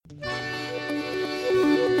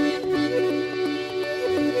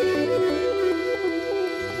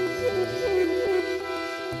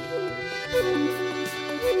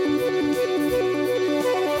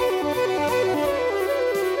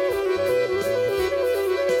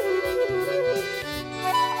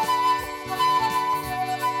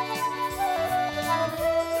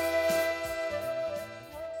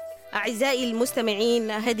أعزائي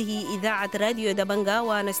المستمعين، هذه إذاعة راديو دبنقا،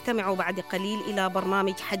 ونستمع بعد قليل إلى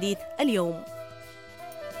برنامج حديث اليوم.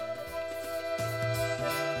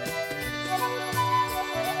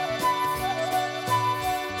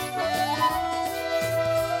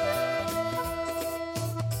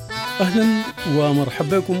 أهلا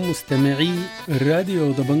ومرحبا بكم مستمعي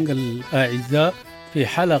الراديو دبنقا الأعزاء في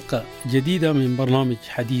حلقة جديدة من برنامج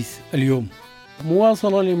حديث اليوم،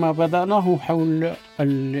 مواصلة لما بدأناه حول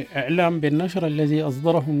الإعلام بالنشر الذي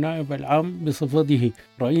أصدره النائب العام بصفته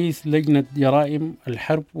رئيس لجنة جرائم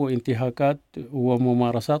الحرب وانتهاكات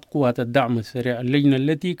وممارسات قوات الدعم السريع، اللجنة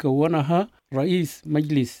التي كونها رئيس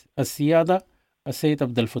مجلس السيادة السيد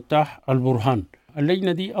عبد الفتاح البرهان.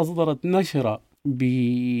 اللجنة دي أصدرت نشرة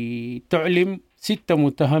بتعلم 6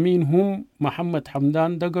 متهمين هم محمد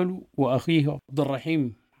حمدان دقلو وأخيه عبد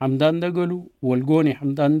الرحيم حمدان دقلو والقوني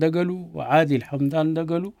حمدان دقلو وعادل حمدان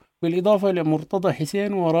دقلو، بالإضافة لمرتضى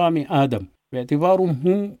حسين ورامي آدم، باعتبارهم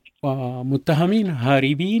هم متهمين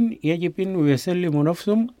هاربين يجب أن يسلموا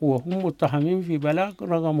نفسهم، وهم متهمين في بلاغ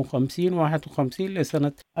رقم 5051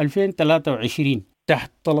 لسنة 2023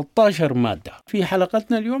 تحت 13 مادة. في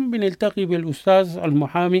حلقتنا اليوم بنلتقي بالأستاذ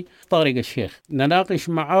المحامي طارق الشيخ، نناقش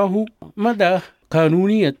معه مدى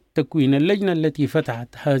قانونية تكوين اللجنة التي فتحت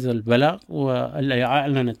هذا البلاغ والتي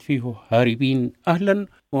أعلنت فيه هاربين. أهلا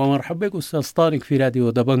ومرحبا بك أستاذ طارق في راديو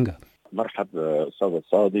دبنقا. مرحبا أستاذ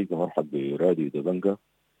الصادق ومرحبا براديو دبنقا،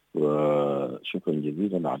 وشكرا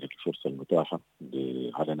جزيلا على الفرصة المتاحة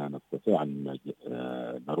علينا نستطيع أن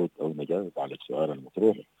نرد أو نجاوب على السؤال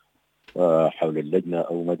المطروح حول اللجنة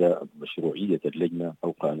أو مدى مشروعية اللجنة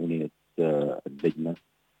أو قانونية اللجنة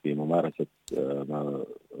في ممارسة ما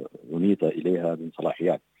أنيط إليها من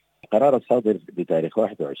صلاحيات. القرار الصادر بتاريخ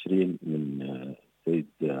 21 من السيد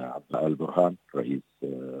عبد البرهان رئيس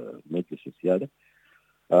مجلس السيادة،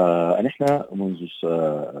 نحن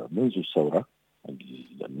منذ الثورة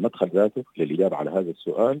المدخل ذاته للإجابة على هذا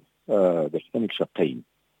السؤال بيحتمل شقين.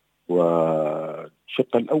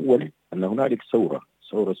 والشق الأول أن هنالك ثورة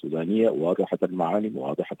سودانية واضحة المعالم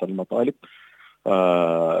واضحة المطالب،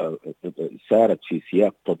 سارت في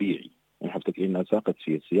سياق طبيعي، نحن إنها ساقت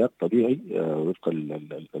في سياق طبيعي وفق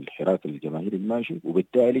الحراك الجماهيري الماشي،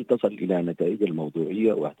 وبالتالي تصل إلى نتائج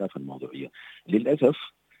الموضوعية وأهداف الموضوعية. للأسف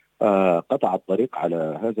قطع الطريق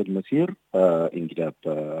على هذا المسير انقلاب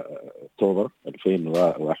أكتوبر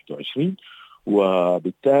 2021،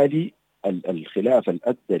 وبالتالي الخلاف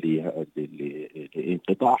الأدى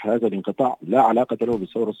لانقطاع هذا الانقطاع لا علاقة له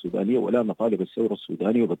بالثورة السودانية ولا مطالب الثورة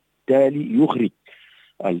السودانية، وبالتالي يخرج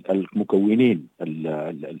المكونين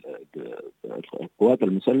القوات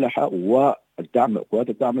المسلحة والدعم قوات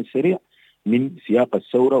الدعم السريع من سياق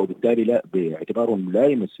الثورة، وبالتالي لا باعتبارهم لا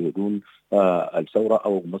يمثلون الثورة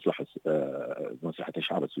أو مصلحة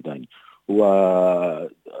الشعب السوداني،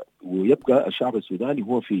 ويبقى الشعب السوداني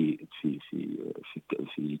هو في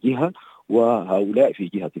جهة وهؤلاء في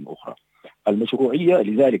جهة أخرى. المشروعية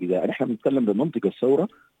لذلك إذا نحن نتكلم بمنطق الثورة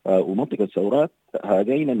ومنطق الثورات،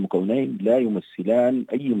 هذين المكونين لا يمثلان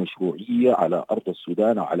أي مشروعية على أرض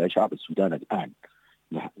السودان أو على شعب السودان الآن.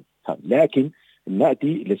 لكن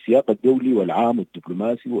نأتي للسياق الدولي والعام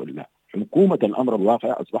والدبلوماسي ولا حكومة الأمر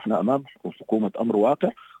الواقع. أصبحنا أمام حكومة أمر واقع،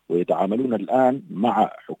 ويتعاملون الآن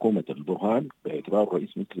مع حكومة البرهان باعتبار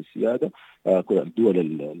رئيس مجلس السيادة. الدول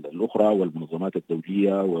الأخرى والمنظمات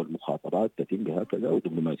الدولية والمخاطبات تتم بهكذا،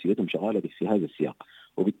 ودبلوماسيتهم شغالة في هذا السياق،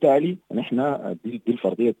 وبالتالي نحن دي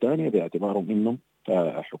الفرضية الثانية باعتبارهم إنهم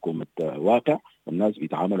حكومة واقع، الناس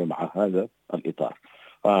بيتعاملوا مع هذا الإطار.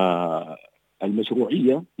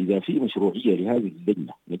 المشروعية إذا في مشروعية لهذه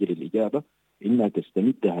اللجنة نجد الإجابة إنها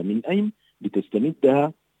تستمدها من أين؟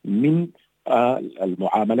 بتستمدها من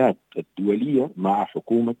المعاملات الدولية مع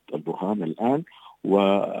حكومة البرهان الآن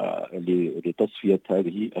ولتصفية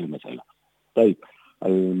هذه المسألة. طيب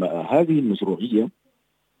هذه المشروعية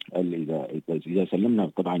إذا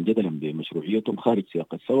سلمنا طبعا جدلا بمشروعيتهم خارج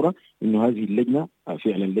سياق الثورة، إنه هذه اللجنة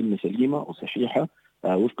فعلا لجنة سليمة وصحيحة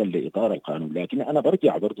وفقا لإطار القانون. لكن أنا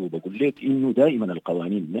برجع برضو بقول لك إنه دائما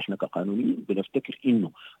القوانين نحن كقانونيين بنفتكر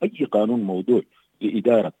إنه أي قانون موضوع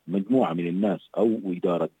لإدارة مجموعة من الناس أو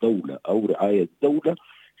إدارة دولة أو رعاية دولة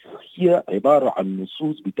هي عبارة عن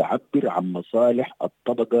نصوص بتعبر عن مصالح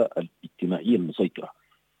الطبقة الاجتماعية المسيطرة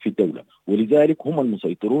في الدولة، ولذلك هم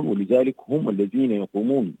المسيطرون، ولذلك هم الذين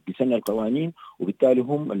يقومون بسن القوانين، وبالتالي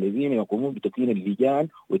هم الذين يقومون بتكوين اللجان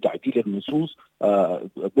وتعديل النصوص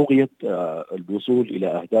بغية الوصول إلى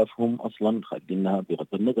أهدافهم أصلا، خلينها بغض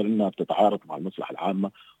النظر أنها بتتعارض مع المصلحة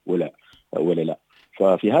العامة ولا لا.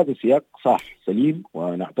 ففي هذا السياق صح سليم،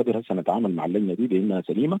 ونعتبرها سنتعامل مع اللجنة دي بأنها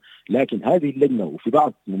سليمة. لكن هذه اللجنة وفي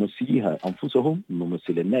بعض ممثليها أنفسهم،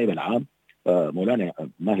 ممثل النائب العام مولانا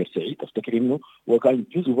ماهر سعيد، أفتكر إنه وكان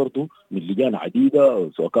جزء برضه من لجان عديدة،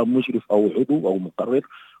 سواء كان مشرف أو عضو أو مقرر.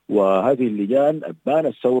 وهذه اللجان أبان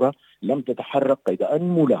الثورة لم تتحرك قيد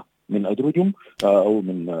أنملة من أدرجهم أو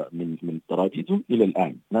من طرابيزهم إلى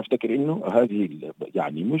الآن. نفتكر إنه هذه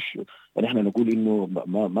يعني مش نحن نقول إنه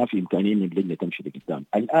ما في إمكانية إن اللجنة تمشي لقدام.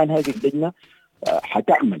 الآن هذه اللجنة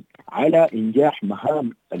حتعمل على إنجاح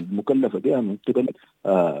مهام المكلفة بها من قبل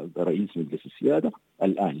رئيس مجلس السيادة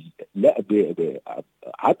الآن، لا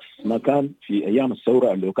عكس ما كان في أيام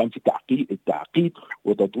الثورة اللي كان في تعقيد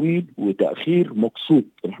وتطويل وتأخير مقصود.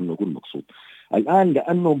 نحن نقول مقصود الآن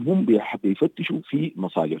لأنهم هم بيفتشوا في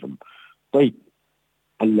مصالحهم. طيب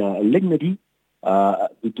اللجنة دي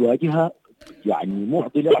بتواجهها يعني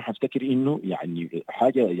معضلة، أفتكر إنه يعني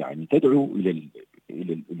حاجة يعني تدعو إلى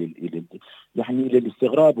يعني إلى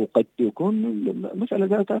الاستغراب، وقد تكون المسألة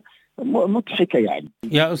ذاتها مضحكة. يعني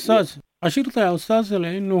يا أستاذ أشرت يا أستاذ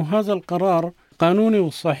لأنه هذا القرار قانوني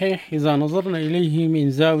والصحيح إذا نظرنا إليه من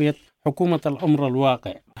زاوية حكومة الأمر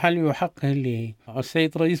الواقع. هل يحق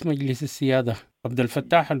للسيد رئيس مجلس السيادة عبد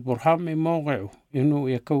الفتاح البرهان من موقعه أنه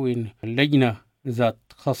يكون لجنة ذات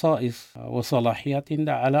خصائص وصلاحيات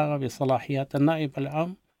عندها علاقة بصلاحيات النائب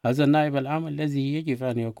العام؟ هذا النائب العام الذي يجب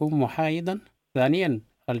أن يكون محايدا. ثانيا،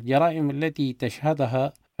 الجرائم التي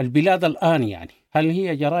تشهدها البلاد الآن يعني هل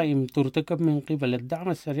هي جرائم ترتكب من قبل الدعم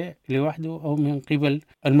السريع لوحده أو من قبل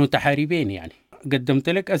المتحاربين؟ يعني قدمت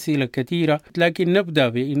لك أسئلة كثيرة، لكن نبدأ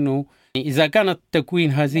بأنه إذا كانت تكوين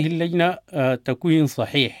هذه اللجنة تكوين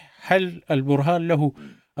صحيح، هل البرهان له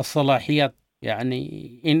الصلاحيات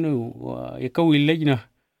يعني أنه يكون لجنة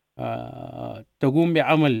تقوم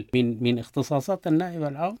بعمل من اختصاصات النائب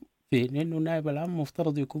العام، في أنه النائب العام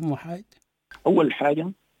مفترض يكون محايد؟ أول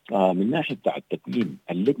حاجة من ناحية تكوين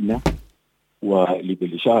اللجنة،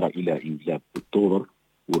 وبالإشارة إلى إنجاب أكتوبر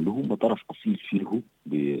واللي هم طرف أصيل فيه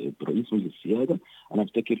برئيس مجلس السيادة، أنا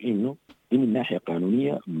أفتكر إنه دي من ناحية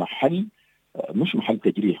قانونية محل مش محل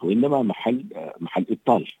تجريح، وإنما محل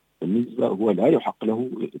إبطال. بالنسبة هو لا يحق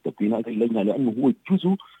له تكوين هذه اللجنة، لأنه هو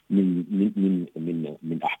جزء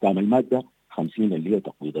من أحكام المادة 50 اللي هي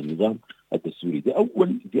تقويض النظام الدستوري.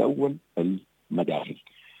 دي أول المداخل.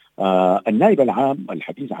 النائب العام،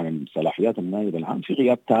 الحديث عن صلاحيات النائب العام في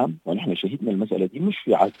غياب تام، ونحن شهدنا المسألة دي مش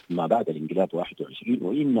في عهد ما بعد الانقلاب 21،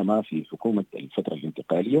 وإنما في حكومة الفترة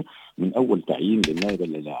الانتقالية من أول تعيين للنائب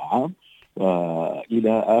العام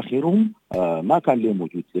إلى آخرهم ما كان له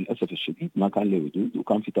وجود. للأسف الشديد ما كان له وجود،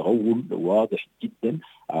 وكان في تغول واضح جدا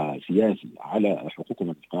سياسي على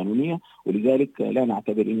حقوقنا القانونية. ولذلك لا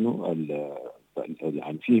نعتبر إنه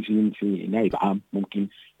يعني في نائب عام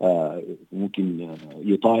ممكن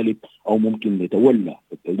يطالب او ممكن يتولى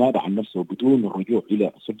النائب عن نفسه بدون الرجوع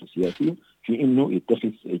الى السلطه السياسيه في انه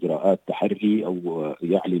يتخذ اجراءات تحري او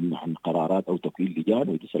يعلن عن قرارات او تكوين لجان،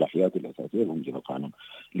 ودي صلاحياته الاساسيه بموجب القانون.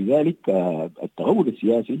 لذلك التغول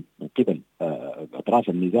السياسي من قبل اطراف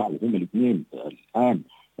النزاع، وهم الاثنين الان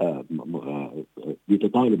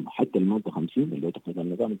بيتطالب حتى المادة 50 اللي هو تقويض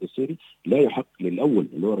النظام الدستوري، لا يحق للأول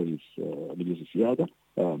اللي هو رئيس مجلس السيادة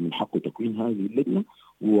من حقه تكوين هذه اللجنة،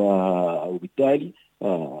 وبالتالي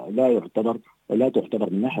لا تعتبر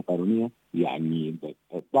من ناحية قانونية يعني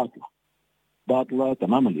باطلة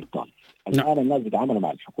تماما الإبطال. الآن الناس بتعامل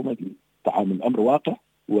مع الحكومة دي تعامل أمر واقع،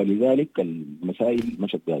 ولذلك المسائل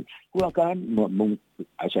مشت بهذا. هو كان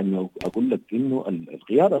عشان أقول لك إنه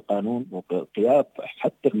الغياب القانون وغياب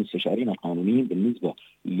حتى المستشارين القانونيين بالنسبة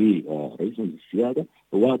لرئيس السيادة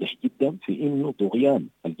واضح جدا في إنه طغيان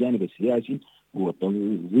الجانب السياسي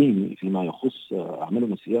والتنظيمي فيما يخص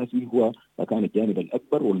عملهم السياسي هو كان الجانب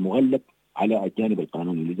الأكبر والمغلب على الجانب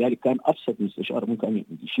القانوني. لذلك كان أبسط مستشار ممكن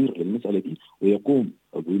يشير للمسألة دي ويقوم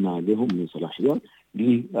بما لهم من صلاحيات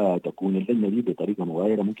لتكون اللجنة دي بطريقة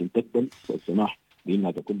مغايرة ممكن تقبل السماح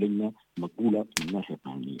بأنها تكون لجنة مقبولة من ناحية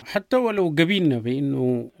قانونية. حتى ولو قبلنا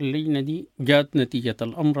بأنه اللجنة دي جات نتيجة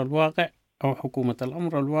الأمر الواقع أو حكومة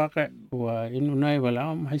الأمر الواقع، وإنه نائب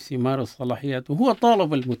العام حيث يمارس صلاحياته، هو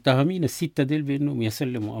طالب المتهمين الستة ديل بأنهم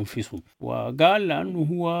يسلموا أنفسهم، وقال لأنه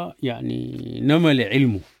هو يعني نمل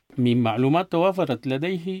علمه من معلومات توافرت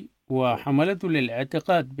لديه وحملته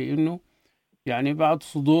للاعتقاد بأنه يعني بعد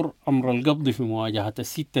صدور أمر القبض في مواجهة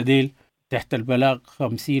الستة ديل تحت البلاغ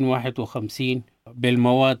 50-51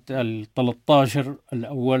 بالمواد 13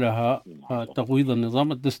 الأولها تقويض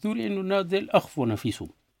النظام الدستوري، إنه الناس ديل أخفوا نفسهم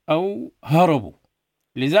أو هربوا،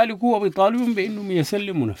 لذلك هو بيطالبهم بأنهم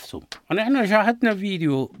يسلموا نفسهم. ونحن شاهدنا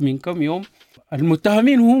فيديو من كم يوم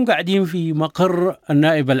المتهمين هم قاعدين في مقر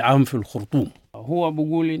النائب العام في الخرطوم، هو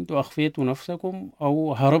بيقول انتوا أخفيتوا نفسكم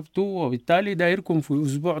أو هربتوا، وبالتالي دايركم في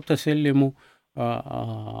أسبوع تسلموا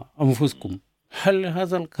أنفسكم. هل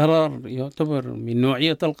هذا القرار يعتبر من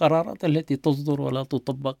نوعية القرارات التي تصدر ولا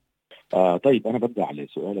تطبق؟ طيب أنا ببدأ على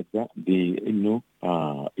سؤالك ده بأنه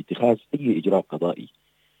اتخاذ أي إجراء قضائي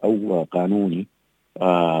أو قانوني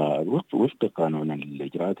وفق قانون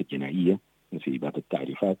الإجراءات الجنائية في باب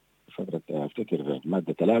التعريفات فترة أفتكر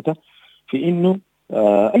المادة 3 في أنه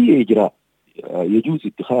أي إجراء يجوز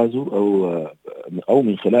اتخاذه أو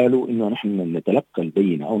من خلاله أنه نحن نتلقى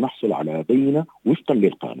البينة أو نحصل على بينة وفقا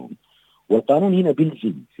للقانون. والقانون هنا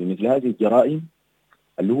بيلزم في مثل هذه الجرائم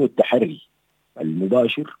اللي هو التحري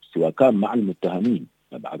المباشر سواء كان مع المتهمين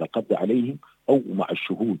بعد القبض عليهم أو مع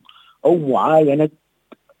الشهود أو معاينة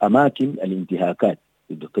أماكن الانتهاكات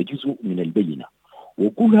كجزء من البينة.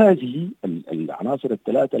 وكل هذه العناصر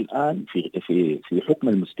الثلاثة الآن في حكم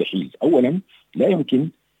المستحيل. أولا لا يمكن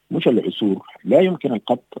مش العثور، لا يمكن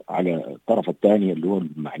القبض على الطرف الثاني اللي هو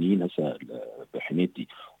المعنيين بحميتي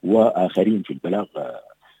وآخرين في البلاغ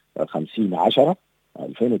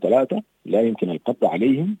 50/10/2003 لا يمكن القبض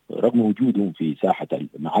عليهم رغم وجودهم في ساحة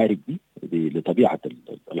المعارك دي لطبيعة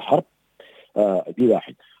الحرب. دي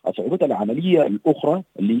واحد. صعوبة العملية الأخرى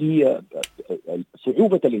اللي هي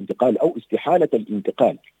صعوبة الانتقال أو استحالة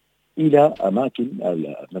الانتقال إلى أماكن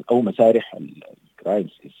أو مسارح الكرايم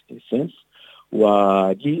سينس،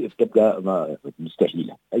 ودي بتبقى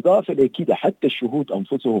مستحيلة. إضافة لكده حتى الشهود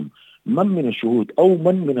أنفسهم، من الشهود أو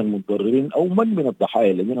من المتضررين أو من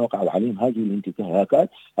الضحايا الذين وقعت عليهم هذه الانتهاكات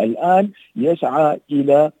الآن يسعى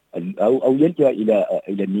إلى أو يلجأ إلى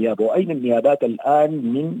النيابة. وأين النيابات الآن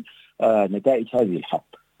من نتائج هذه الحرب؟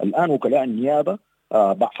 الآن وكلاء النيابة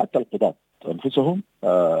حتى القضاة أنفسهم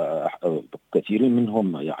كثيرين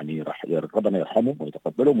منهم يعني ربنا يرحمهم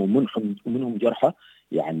ويتقبلهم، ومنهم جرحى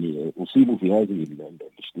يعني أصيبوا في هذه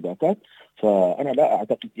الاشتباكات. فأنا لا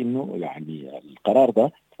أعتقد إنه يعني القرار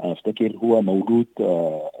ده أنا أفتكر هو مولود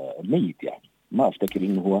ميت، يعني ما أفتكر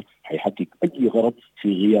إنه هو حيحقق أي غرض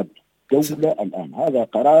في غياب دولة الآن. هذا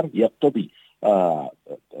قرار يقتضي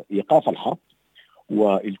إيقاف الحرب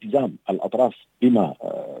والتزام الأطراف بما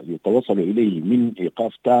يتوصل إليه من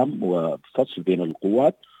إيقاف تام وفصل بين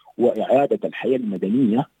القوات وإعادة الحياة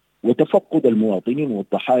المدنية وتفقد المواطنين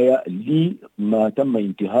والضحايا لما تم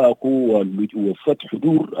انتهاكه وفتح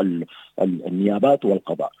دور النيابات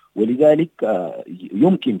والقضاء. ولذلك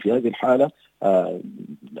يمكن في هذه الحالة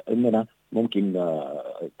أننا ممكن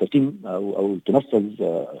تتم أو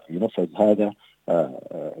ينفذ هذا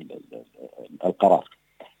القرار.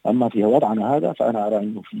 أما في وضعنا هذا فأنا أرى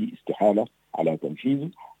أنه في استحالة على تنفيذه،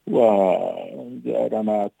 وأنا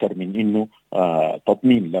ما أكثر من أنه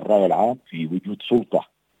تضمين للرأي العام في وجود سلطة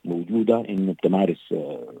موجودة أنه تمارس.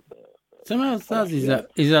 سمع أستاذ،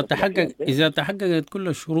 إذا تحققت كل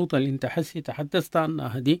الشروط اللي أنت تحدثت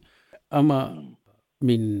عنها دي، أما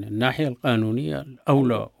من الناحية القانونية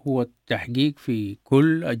الأولى هو التحقيق في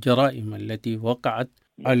كل الجرائم التي وقعت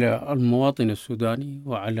على المواطن السوداني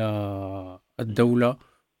وعلى الدولة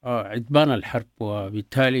عدبان الحرب،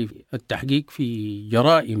 وبالتالي التحقيق في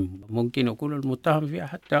جرائم ممكن يكون المتهم فيها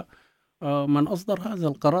حتى من أصدر هذا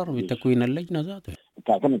القرار بتكوين اللجنة ذاته.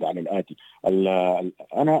 تعتمد على الآتي.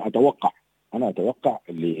 أنا أتوقع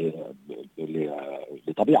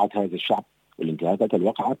لطبيعة هذا الشعب والانتهاكات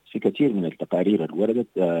الوقعت في كثير من التقارير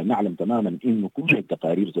الوردت. نعلم تماما إنه كل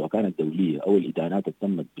التقارير سواء كانت دولية أو الإدانات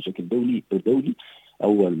تمت بشكل دولي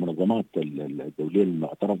أو المنظمات الدولية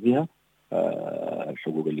المعترف بها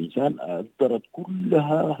حقوق الإنسان أصدرت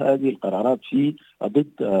كلها هذه القرارات في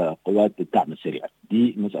ضد قوات الدعم السريع.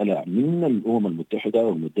 دي مسألة من الأمم المتحدة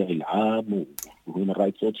والمدعي العام وهنا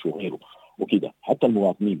رايتس ووتش وغيره وكده. حتى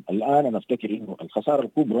المواطنين الآن أنا أفتكر إنه الخسارة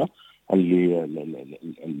الكبرى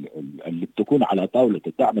اللي بتكون على طاولة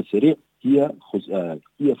الدعم السريع هي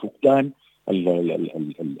فقدان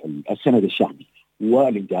السند الشعبي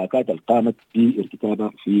والانتهاكات القامت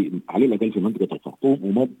بارتكابها على الأقل في منطقة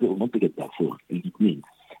الخرطوم ومنطقة دارفور. الاثنين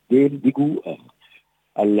دول بيجوا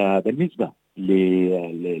بالنسبة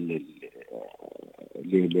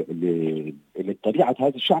لطبيعة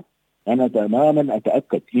هذا الشعب. أنا تماما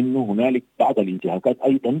أتأكد إنه هنالك بعض الانتهاكات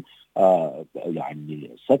أيضا يعني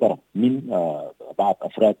صدرت من بعض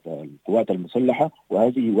أفراد القوات المسلحة،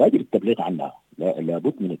 وهذه واجب التبليغ عنها،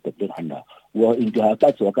 لابد من التبليغ عنها.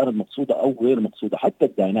 وانتهاكات سواء كانت مقصودة أو غير مقصودة، حتى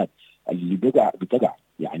الدانات اللي بتقع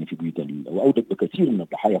يعني في بيوت وأودت بكثير من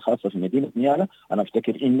الضحايا خاصة في مدينة نيالا. أنا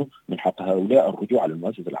أفتكر إنه من حق هؤلاء الرجوع على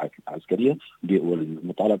المؤسسة العسكرية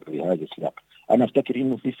والمطالبة بهذا السياق. أنا أفتكر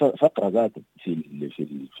إنه في فقرة ذات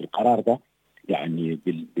في القرار ده يعني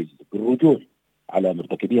بالرجوع على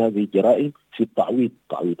مرتكبي هذه الجرائم في تعويض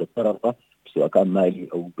الضرر ده سواء كان مالي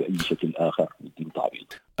أو بأي شكل آخر يتم تعويض.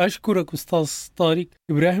 أشكرك أستاذ طارق.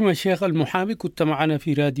 ابراهيم الشيخ المحامي كنت معنا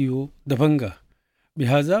في راديو دبنقا.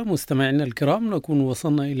 بهذا مستمعينا الكرام نكون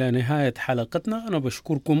وصلنا إلى نهاية حلقتنا. أنا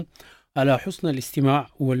بشكركم على حسن الاستماع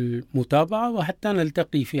والمتابعة، وحتى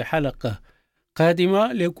نلتقي في حلقة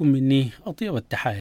قادمة لكم مني أطيب التحايا.